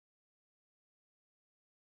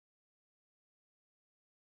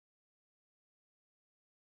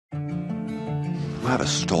have a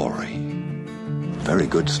story. Very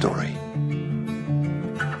good story.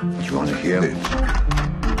 You want to hear it?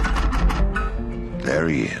 There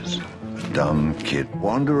he is, a dumb kid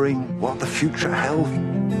wondering what the future held.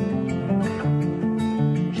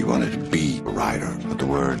 He wanted to be a writer, but the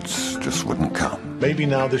words just wouldn't come. Maybe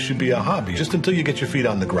now this should be a hobby, just until you get your feet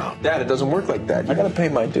on the ground. Dad, it doesn't work like that. I gotta pay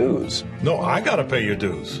my dues. No, I gotta pay your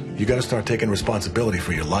dues. You gotta start taking responsibility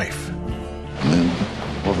for your life. And then,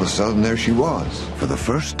 all of a sudden, there she was. For the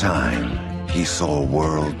first time, he saw a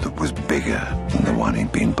world that was bigger than the one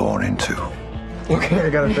he'd been born into. Okay, I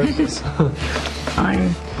gotta fix this.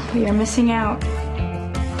 Fine. We are missing out.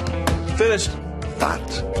 Finished. That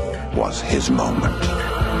was his moment.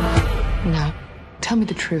 Now, tell me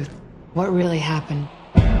the truth. What really happened?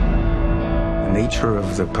 The nature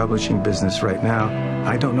of the publishing business right now,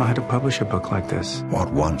 I don't know how to publish a book like this.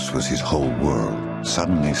 What once was his whole world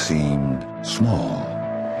suddenly seemed small.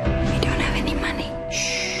 We don't have any money.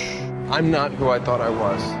 I'm not who I thought I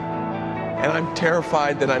was. And I'm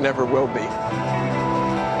terrified that I never will be.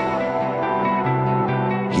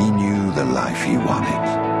 He knew the life he wanted.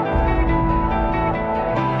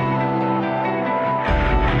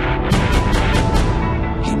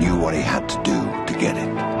 He knew what he had to do to get it.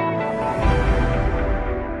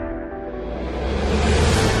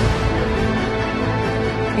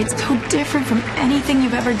 It's so different from anything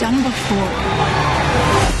you've ever done before.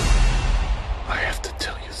 I have to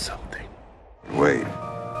tell you something. Wait,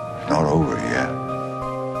 not over yet.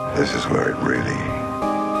 This is where it really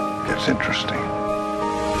gets interesting.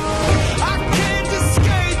 I can't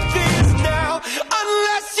escape this now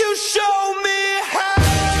unless you show me how.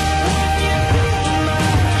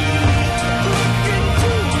 Look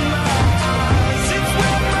into my eyes. It's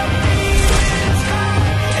where my demons hide.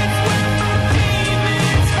 It's where my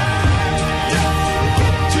demons hide. Don't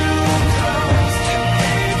get too close.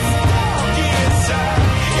 It's dark inside.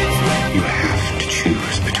 It's where You have to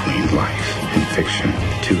choose between life and fiction.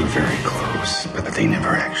 The two are very close, but they never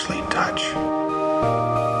actually touch.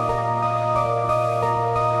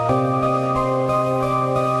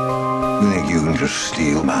 You think you can just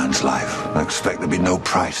steal man's life and expect there'll be no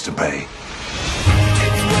price to pay?